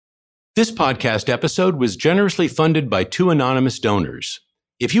This podcast episode was generously funded by 2 anonymous donors.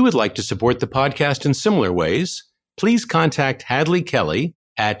 If you would like to support the podcast in similar ways, please contact Hadley Kelly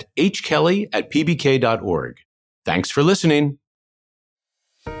at hkelly@pbk.org. Thanks for listening.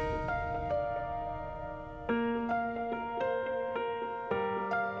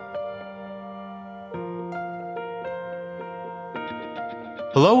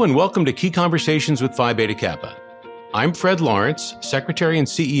 Hello and welcome to Key Conversations with Phi Beta Kappa. I'm Fred Lawrence, Secretary and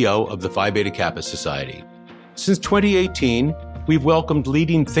CEO of the Phi Beta Kappa Society. Since 2018, we've welcomed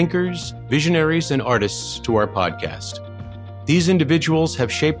leading thinkers, visionaries, and artists to our podcast. These individuals have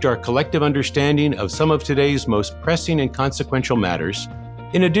shaped our collective understanding of some of today's most pressing and consequential matters,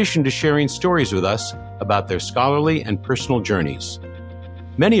 in addition to sharing stories with us about their scholarly and personal journeys.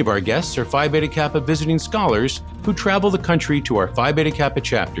 Many of our guests are Phi Beta Kappa visiting scholars who travel the country to our Phi Beta Kappa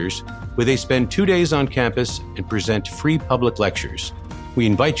chapters, where they spend 2 days on campus and present free public lectures. We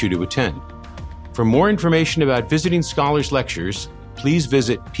invite you to attend. For more information about visiting scholars' lectures, please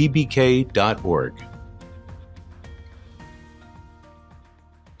visit pbk.org.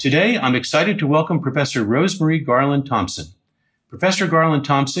 Today, I'm excited to welcome Professor Rosemarie Garland-Thomson. Professor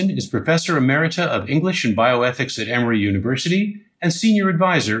Garland-Thomson is Professor Emerita of English and Bioethics at Emory University and Senior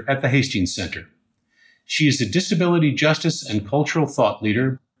Advisor at the Hastings Center. She is a disability justice and cultural thought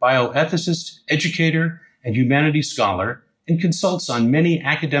leader, bioethicist, educator, and humanities scholar, and consults on many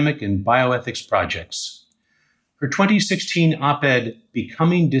academic and bioethics projects. Her 2016 op-ed,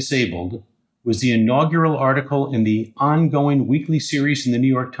 Becoming Disabled, was the inaugural article in the ongoing weekly series in the New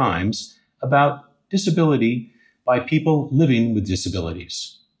York Times about disability by people living with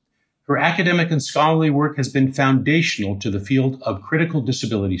disabilities. Her academic and scholarly work has been foundational to the field of critical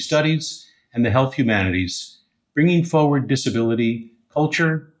disability studies and the health humanities, bringing forward disability,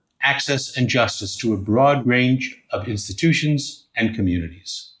 culture, access, and justice to a broad range of institutions and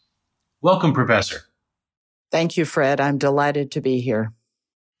communities. Welcome, Professor. Thank you, Fred. I'm delighted to be here.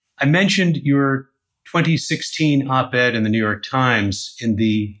 I mentioned your 2016 op-ed in the New York Times in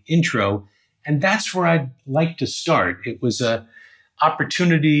the intro, and that's where I'd like to start. It was an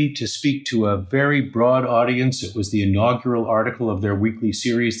opportunity to speak to a very broad audience. It was the inaugural article of their weekly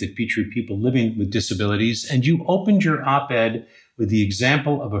series that featured people living with disabilities. And you opened your op-ed with the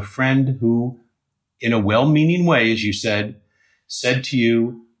example of a friend who, in a well-meaning way, as you said to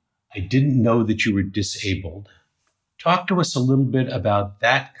you, "I didn't know that you were disabled." Talk to us a little bit about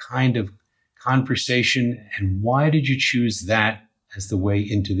that kind of conversation and why did you choose that as the way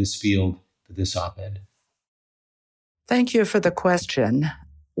into this field for this op-ed? Thank you for the question.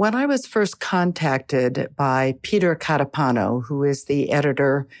 When I was first contacted by Peter Catapano, who is the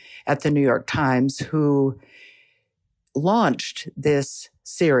editor at the New York Times, who launched this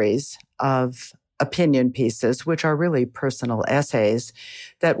series of opinion pieces, which are really personal essays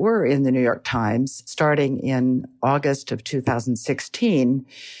that were in the New York Times starting in August of 2016,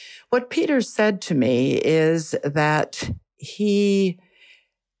 what Peter said to me is that he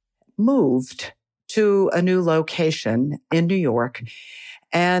moved to a new location in New York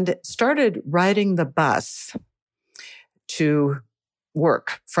and started riding the bus to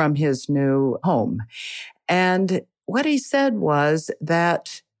work from his new home. And what he said was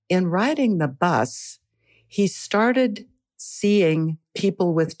that in riding the bus, he started seeing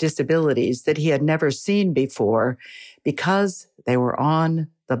people with disabilities that he had never seen before because they were on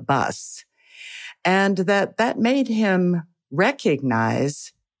the bus. And that made him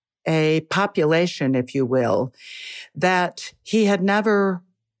recognize a population, if you will, that he had never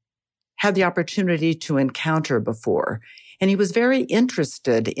had the opportunity to encounter before. And he was very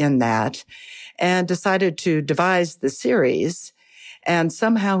interested in that and decided to devise the series. And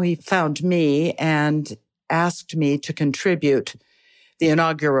somehow he found me and asked me to contribute the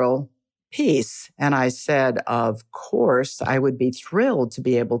inaugural piece. And I said, of course, I would be thrilled to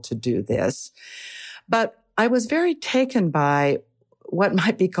be able to do this. But I was very taken by what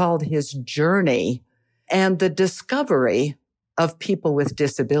might be called his journey and the discovery of people with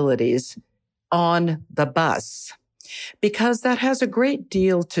disabilities on the bus, because that has a great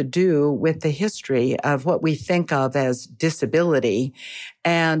deal to do with the history of what we think of as disability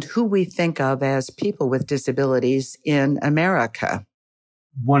and who we think of as people with disabilities in America.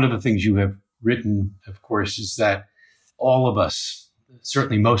 One of the things you have written, of course, is that all of us,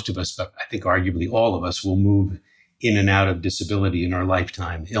 certainly most of us, but I think arguably all of us, will move in and out of disability in our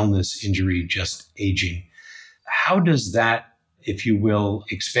lifetime, illness, injury, just aging. How does that, if you will,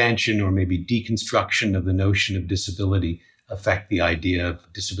 expansion or maybe deconstruction of the notion of disability affect the idea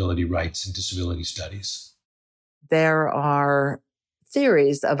of disability rights and disability studies? There are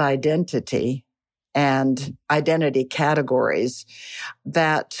theories of identity and identity categories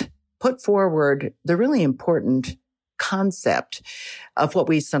that put forward the really important concept of what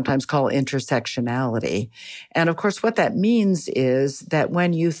we sometimes call intersectionality. And of course, what that means is that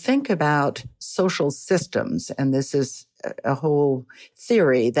when you think about social systems, and this is a whole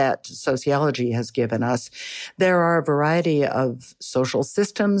theory that sociology has given us, there are a variety of social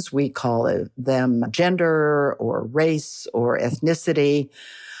systems. We call them gender or race or ethnicity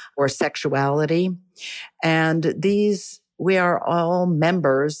or sexuality. And we are all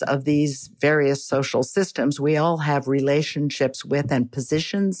members of these various social systems. We all have relationships with and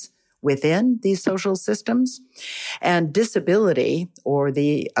positions within these social systems. And disability, or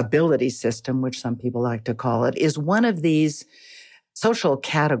the ability system, which some people like to call it, is one of these social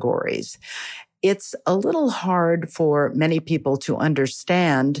categories. It's a little hard for many people to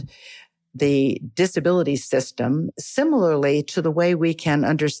understand the disability system similarly to the way we can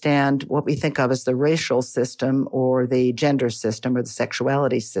understand what we think of as the racial system or the gender system or the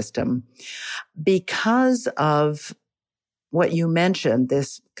sexuality system, because of what you mentioned,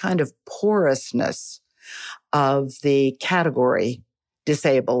 this kind of porousness of the category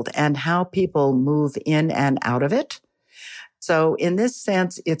disabled and how people move in and out of it. So in this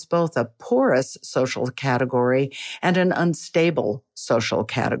sense, it's both a porous social category and an unstable social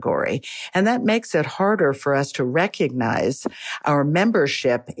category. And that makes it harder for us to recognize our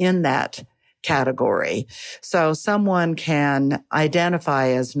membership in that category. So someone can identify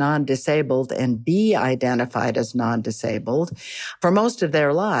as non-disabled and be identified as non-disabled for most of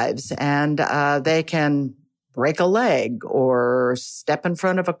their lives. And they can break a leg or step in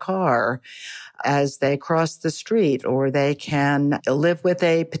front of a car as they cross the street, or they can live with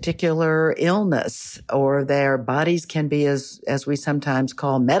a particular illness, or their bodies can be, as we sometimes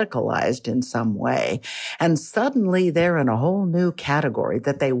call, medicalized in some way. And suddenly they're in a whole new category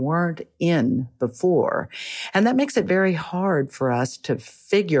that they weren't in before. And that makes it very hard for us to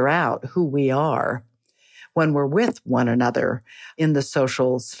figure out who we are when we're with one another in the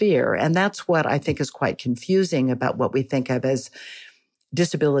social sphere. And that's what I think is quite confusing about what we think of as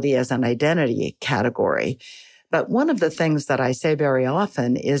disability as an identity category. But one of the things that I say very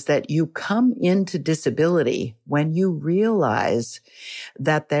often is that you come into disability when you realize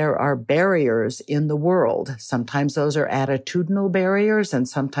that there are barriers in the world. Sometimes those are attitudinal barriers, and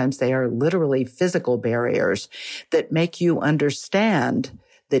sometimes they are literally physical barriers that make you understand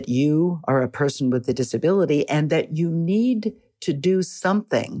that you are a person with a disability and that you need to do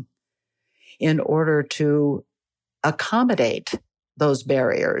something in order to accommodate those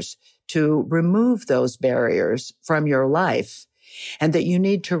barriers, to remove those barriers from your life, and that you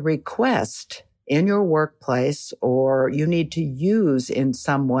need to request in your workplace, or you need to use in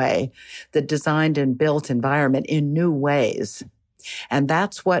some way the designed and built environment in new ways. And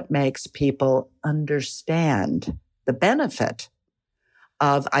that's what makes people understand the benefit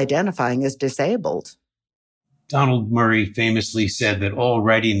of identifying as disabled. Donald Murray famously said that all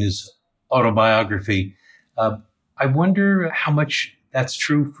writing is autobiography. I wonder how much that's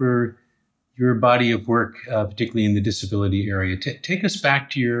true for your body of work, particularly in the disability area. Take us back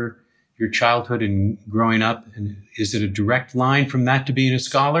to your childhood and growing up. And is it a direct line from that to being a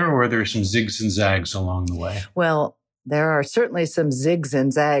scholar, or are there some zigs and zags along the way? Well, there are certainly some zigs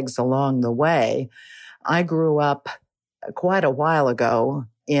and zags along the way. I grew up quite a while ago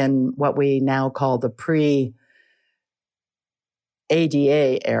in what we now call the pre-ADA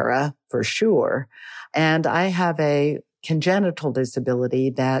era, for sure. And I have a congenital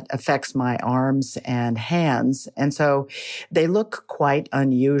disability that affects my arms and hands. And so they look quite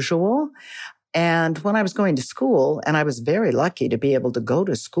unusual. And when I was going to school, and I was very lucky to be able to go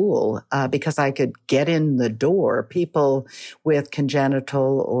to school because I could get in the door, people with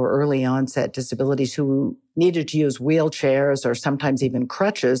congenital or early onset disabilities who needed to use wheelchairs or sometimes even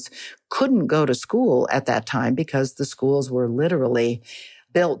crutches couldn't go to school at that time because the schools were literally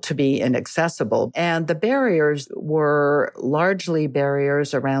built to be inaccessible. And the barriers were largely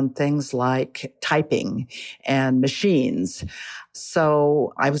barriers around things like typing and machines.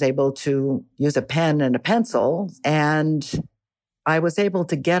 So I was able to use a pen and a pencil, and I was able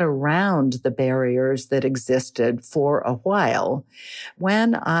to get around the barriers that existed for a while.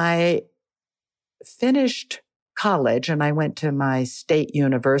 When I finished college and I went to my state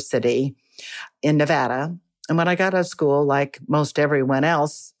university in Nevada, and when I got out of school, like most everyone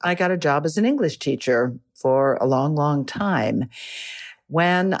else, I got a job as an English teacher for a long, long time.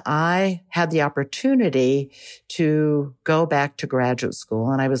 When I had the opportunity to go back to graduate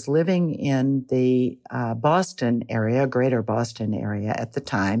school, and I was living in the Boston area, greater Boston area at the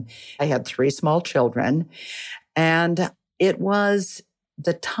time, I had 3 small children, and it was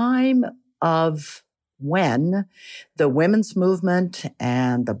the time of when the women's movement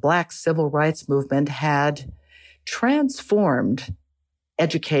and the Black civil rights movement had transformed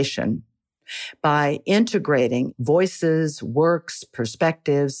education by integrating voices, works,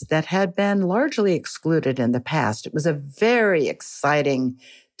 perspectives that had been largely excluded in the past. It was a very exciting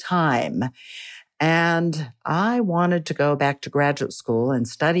time. And I wanted to go back to graduate school and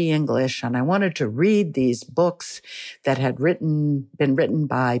study English, and I wanted to read these books that had been written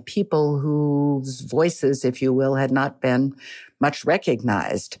by people whose voices, if you will, had not been much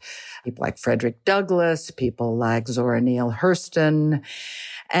recognized. People like Frederick Douglass, people like Zora Neale Hurston.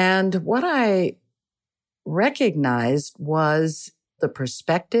 And what I recognized was the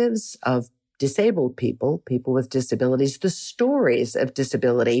perspectives of disabled people, people with disabilities, the stories of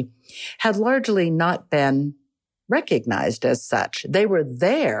disability had largely not been recognized as such. They were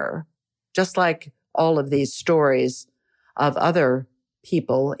there, just like all of these stories of other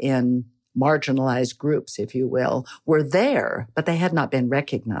people in marginalized groups, if you will, were there, but they had not been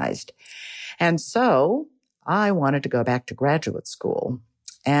recognized. And so I wanted to go back to graduate school.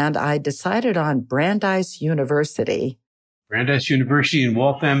 And I decided on Brandeis University. Brandeis University in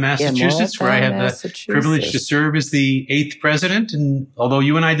Waltham, Massachusetts, where I had the privilege to serve as the 8th president. And although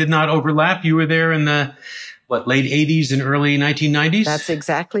you and I did not overlap, you were there in the, late 80s and early 1990s? That's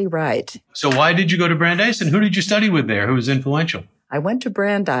exactly right. So why did you go to Brandeis, and who did you study with there? Who was influential? I went to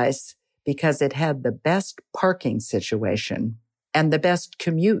Brandeis because it had the best parking situation and the best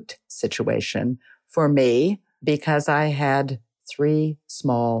commute situation for me because I had 3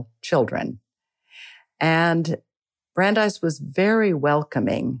 small children. And Brandeis was very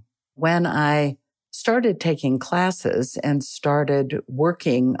welcoming. When I started taking classes and started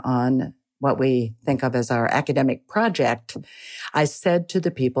working on what we think of as our academic project, I said to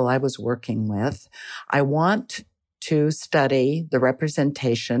the people I was working with, I want to study the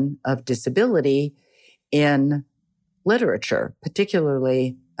representation of disability in literature,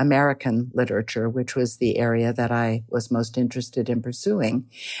 particularly American literature, which was the area that I was most interested in pursuing,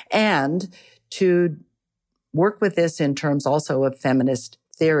 and to work with this in terms also of feminist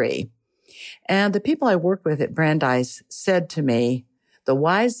theory. And the people I worked with at Brandeis said to me, the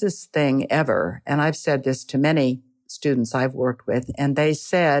wisest thing ever, and I've said this to many students I've worked with, and they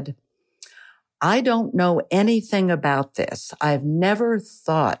said, I don't know anything about this. I've never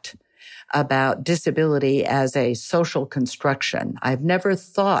thought about disability as a social construction. I've never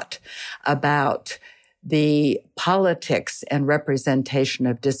thought about the politics and representation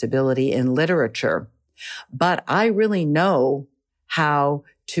of disability in literature. But I really know how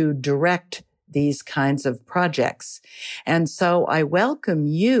to direct these kinds of projects. And so I welcome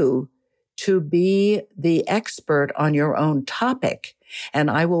you to be the expert on your own topic, and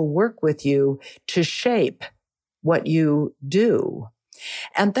I will work with you to shape what you do.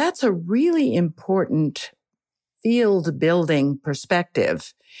 And that's a really important field building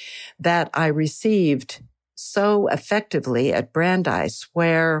perspective that I received so effectively at Brandeis,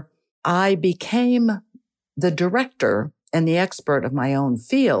 where I became the director and the expert of my own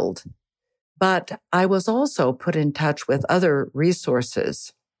field, but I was also put in touch with other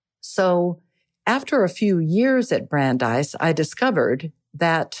resources. So after a few years at Brandeis, I discovered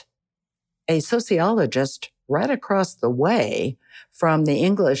that a sociologist right across the way from the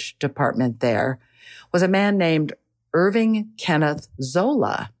English department there was a man named Irving Kenneth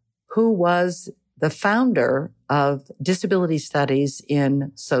Zola, who was the founder of disability studies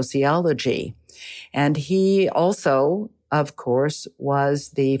in sociology. And he also, of course,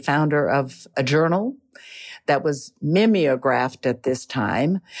 was the founder of a journal that was mimeographed at this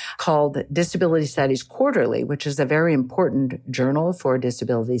time called Disability Studies Quarterly, which is a very important journal for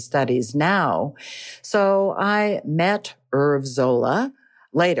disability studies now. So I met Irv Zola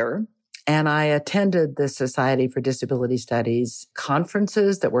later, and I attended the Society for Disability Studies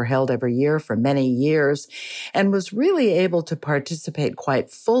conferences that were held every year for many years, and was really able to participate quite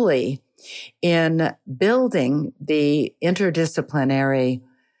fully in building the interdisciplinary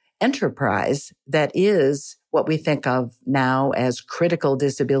enterprise that is what we think of now as critical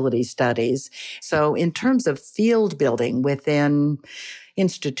disability studies. So in terms of field building within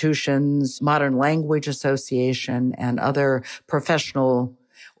institutions, Modern Language Association, and other professional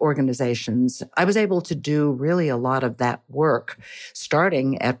organizations, I was able to do really a lot of that work,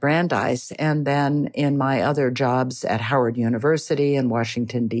 starting at Brandeis and then in my other jobs at Howard University in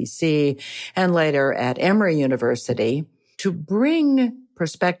Washington, D.C., and later at Emory University, to bring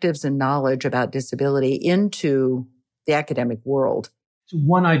perspectives and knowledge about disability into the academic world.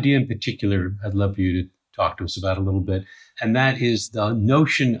 One idea in particular I'd love for you to talk to us about a little bit, and that is the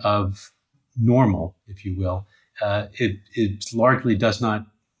notion of normal, if you will. It largely does not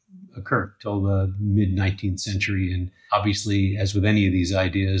occur till the mid-19th century. And obviously, as with any of these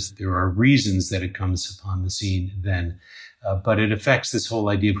ideas, there are reasons that it comes upon the scene then. But it affects this whole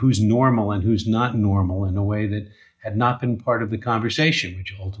idea of who's normal and who's not normal in a way that had not been part of the conversation,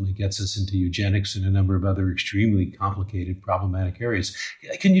 which ultimately gets us into eugenics and a number of other extremely complicated, problematic areas.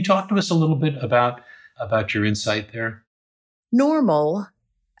 Can you talk to us a little bit about your insight there? Normal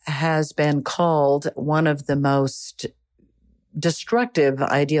has been called one of the most destructive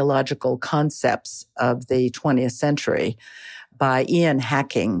ideological concepts of the 20th century by Ian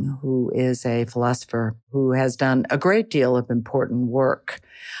Hacking, who is a philosopher who has done a great deal of important work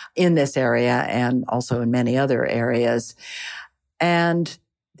in this area and also in many other areas. And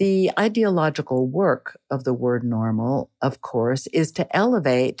the ideological work of the word normal, of course, is to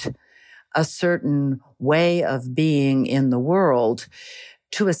elevate a certain way of being in the world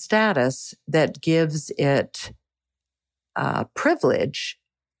to a status that gives it privilege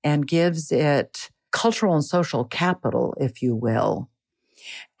and gives it cultural and social capital, if you will.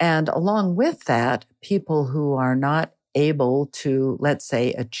 And along with that, people who are not able to, let's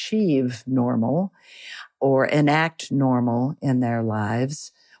say, achieve normal or enact normal in their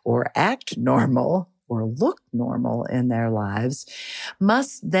lives or act normal or look normal in their lives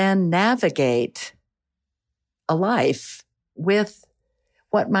must then navigate a life with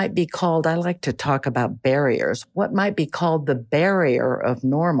what might be called, I like to talk about barriers, what might be called the barrier of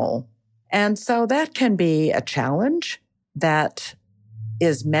normal. And so that can be a challenge that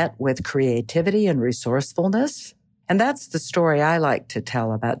is met with creativity and resourcefulness. And that's the story I like to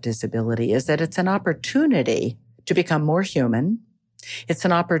tell about disability, is that it's an opportunity to become more human. It's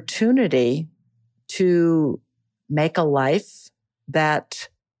an opportunity to make a life that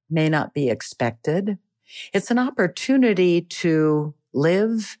may not be expected. It's an opportunity to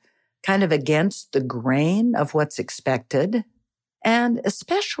live kind of against the grain of what's expected. And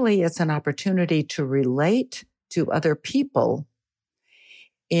especially it's an opportunity to relate to other people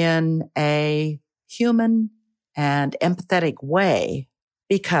in a human and empathetic way.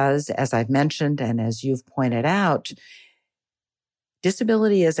 Because, as I've mentioned and as you've pointed out,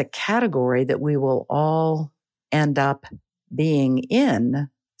 disability is a category that we will all end up being in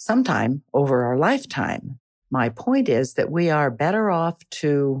sometime over our lifetime. My point is that we are better off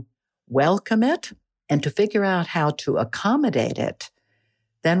to welcome it and to figure out how to accommodate it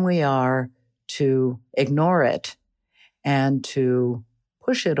than we are to ignore it and to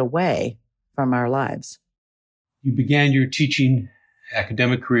push it away from our lives. You began your teaching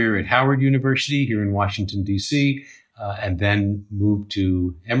academic career at Howard University here in Washington, D.C., and then moved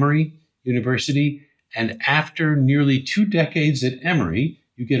to Emory University. And after nearly 2 decades at Emory,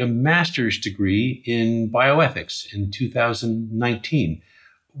 you get a master's degree in bioethics in 2019.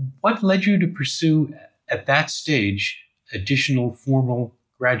 What led you to pursue, at that stage, additional formal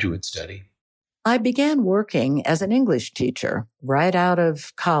graduate study? I began working as an English teacher right out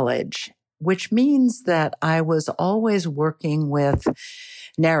of college, which means that I was always working with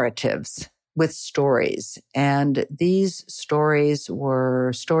narratives, with stories. And these stories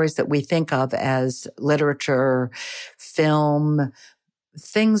were stories that we think of as literature, film,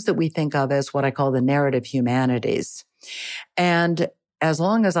 things that we think of as what I call the narrative humanities. And as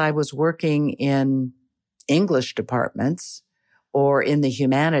long as I was working in English departments or in the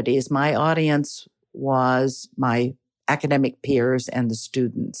humanities, my audience was my academic peers and the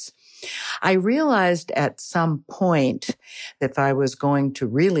students. I realized at some point that if I was going to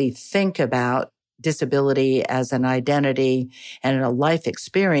really think about disability as an identity and a life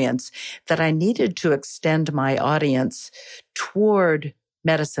experience, that I needed to extend my audience toward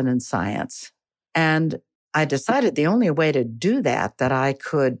medicine and science. And I decided the only way to do that I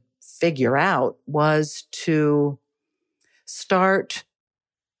could figure out was to start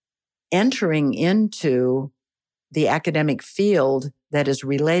entering into the academic field that is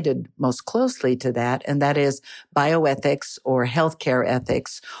related most closely to that, and that is bioethics or healthcare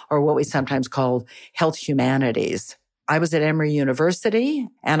ethics, or what we sometimes call health humanities. I was at Emory University,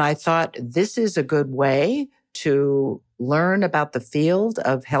 and I thought this is a good way to learn about the field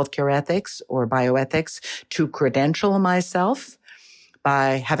of healthcare ethics or bioethics, to credential myself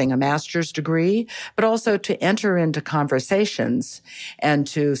by having a master's degree, but also to enter into conversations and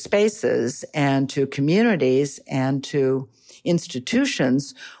to spaces and to communities and to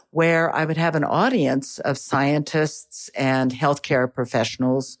institutions where I would have an audience of scientists and healthcare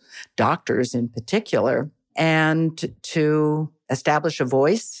professionals, doctors in particular, and to establish a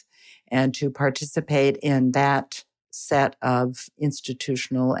voice and to participate in that set of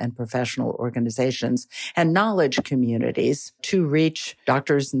institutional and professional organizations and knowledge communities to reach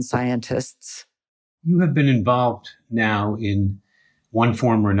doctors and scientists. You have been involved now in one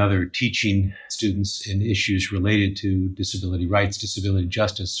form or another teaching students in issues related to disability rights, disability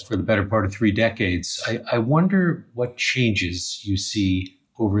justice for the better part of 3 decades. I wonder what changes you see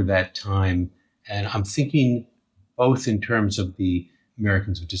over that time. And I'm thinking both in terms of the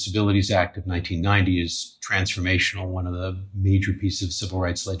Americans with Disabilities Act of 1990 is transformational, one of the major pieces of civil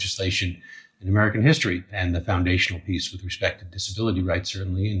rights legislation in American history, and the foundational piece with respect to disability rights,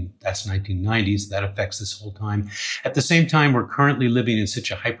 certainly, and that's 1990s. That affects this whole time. At the same time, we're currently living in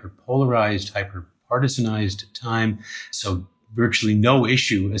such a hyper-polarized, hyper-partisanized time, so virtually no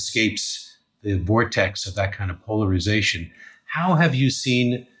issue escapes the vortex of that kind of polarization. How have you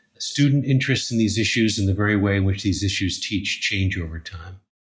seen student interest in these issues and the very way in which these issues change over time?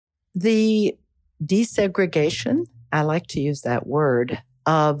 The desegregation, I like to use that word,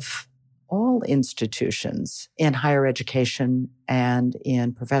 of all institutions in higher education and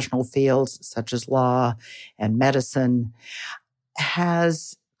in professional fields such as law and medicine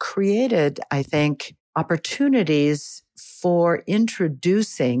has created, I think, opportunities for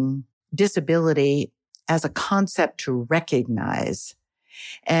introducing disability as a concept to recognize.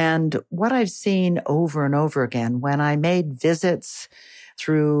 And what I've seen over and over again, when I made visits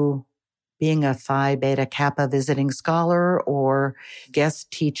through being a Phi Beta Kappa visiting scholar or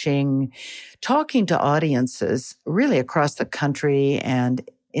guest teaching, talking to audiences really across the country and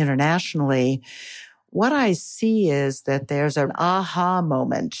internationally, what I see is that there's an aha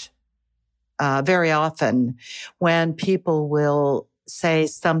moment very often when people will say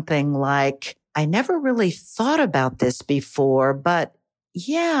something like, I never really thought about this before, but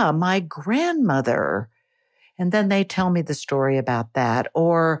yeah, my grandmother. And then they tell me the story about that.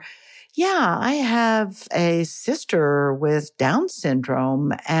 Or, yeah, I have a sister with Down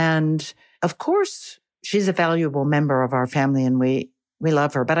syndrome. And of course, she's a valuable member of our family and we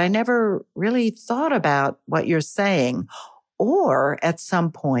love her. But I never really thought about what you're saying. Or at some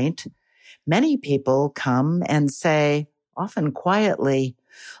point, many people come and say, often quietly,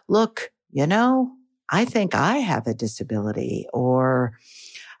 look, I think I have a disability, or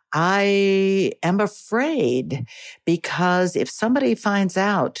I am afraid because if somebody finds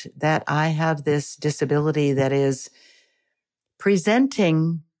out that I have this disability that is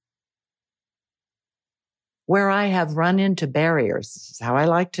presenting where I have run into barriers, this is how I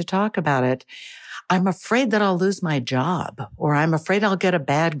like to talk about it, I'm afraid that I'll lose my job, or I'm afraid I'll get a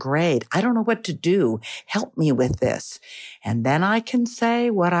bad grade. I don't know what to do. Help me with this. And then I can say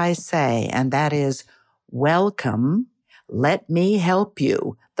what I say, and that is, welcome. Let me help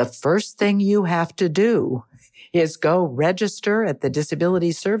you. The first thing you have to do is go register at the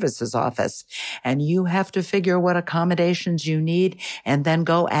Disability Services Office, and you have to figure what accommodations you need and then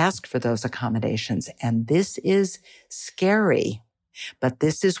go ask for those accommodations. And this is scary, but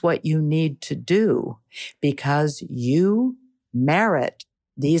this is what you need to do because you merit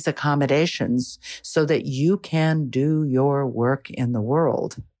these accommodations so that you can do your work in the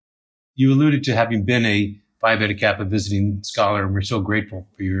world. You alluded to having been a Phi Beta Kappa visiting scholar, and we're so grateful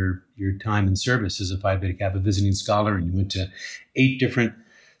for your time and service as a Phi Beta Kappa visiting scholar. And you went to 8 different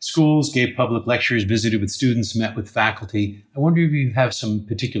schools, gave public lectures, visited with students, met with faculty. I wonder if you have some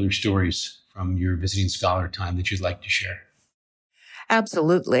particular stories from your visiting scholar time that you'd like to share.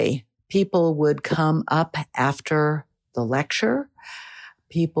 Absolutely. People would come up after the lecture.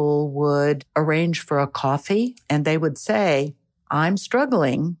 People would arrange for a coffee, and they would say, I'm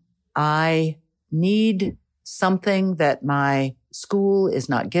struggling. I need something that my school is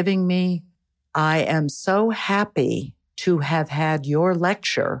not giving me. I am so happy to have had your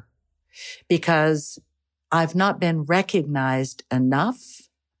lecture because I've not been recognized enough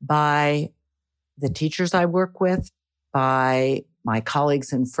by the teachers I work with, by my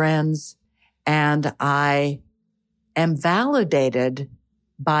colleagues and friends, and I am validated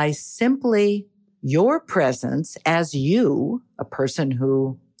by simply your presence as you, a person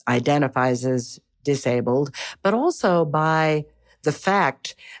who identifies as disabled, but also by the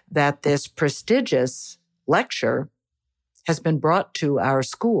fact that this prestigious lecture has been brought to our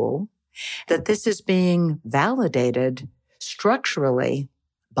school, that this is being validated structurally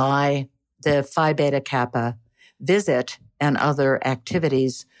by the Phi Beta Kappa visit and other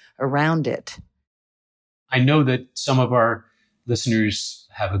activities around it. I know that some of our listeners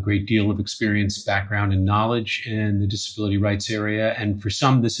have a great deal of experience, background, and knowledge in the disability rights area. And for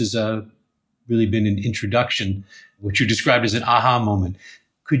some, this has really been an introduction, what you described as an aha moment.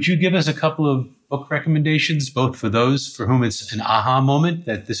 Could you give us a couple of book recommendations, both for those for whom it's an aha moment,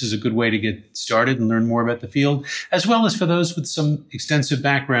 that this is a good way to get started and learn more about the field, as well as for those with some extensive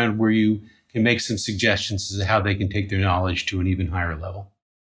background where you can make some suggestions as to how they can take their knowledge to an even higher level?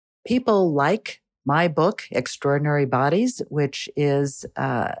 People like my book, Extraordinary Bodies, which is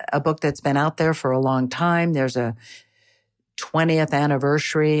a book that's been out there for a long time. There's a 20th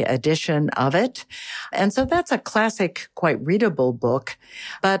anniversary edition of it. And so that's a classic, quite readable book.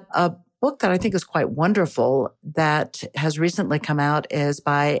 But a book that I think is quite wonderful that has recently come out is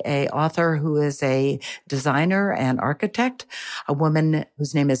by an author who is a designer and architect, a woman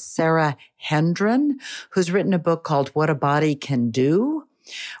whose name is Sarah Hendren, who's written a book called What a Body Can Do,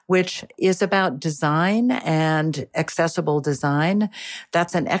 which is about design and accessible design.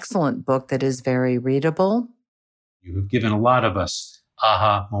 That's an excellent book that is very readable. You have given a lot of us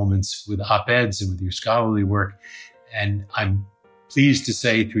aha moments with op-eds and with your scholarly work. And I'm pleased to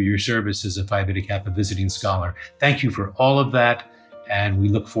say through your service as a Phi Beta Kappa visiting scholar, thank you for all of that. And we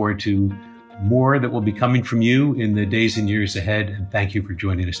look forward to more that will be coming from you in the days and years ahead. And thank you for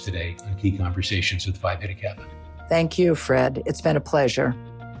joining us today on Key Conversations with Phi Beta Kappa. Thank you, Fred. It's been a pleasure.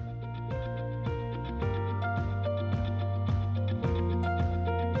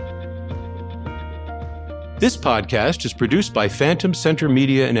 This podcast is produced by Phantom Center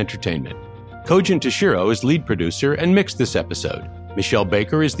Media and Entertainment. Kojin Toshiro is lead producer and mixed this episode. Michelle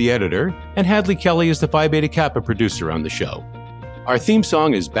Baker is the editor, and Hadley Kelly is the Phi Beta Kappa producer on the show. Our theme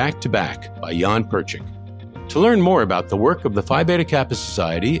song is Back to Back by Jan Perchik. To learn more about the work of the Phi Beta Kappa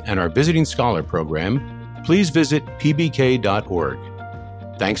Society and our Visiting Scholar program, please visit pbk.org.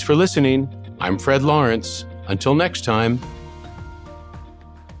 Thanks for listening. I'm Fred Lawrence. Until next time,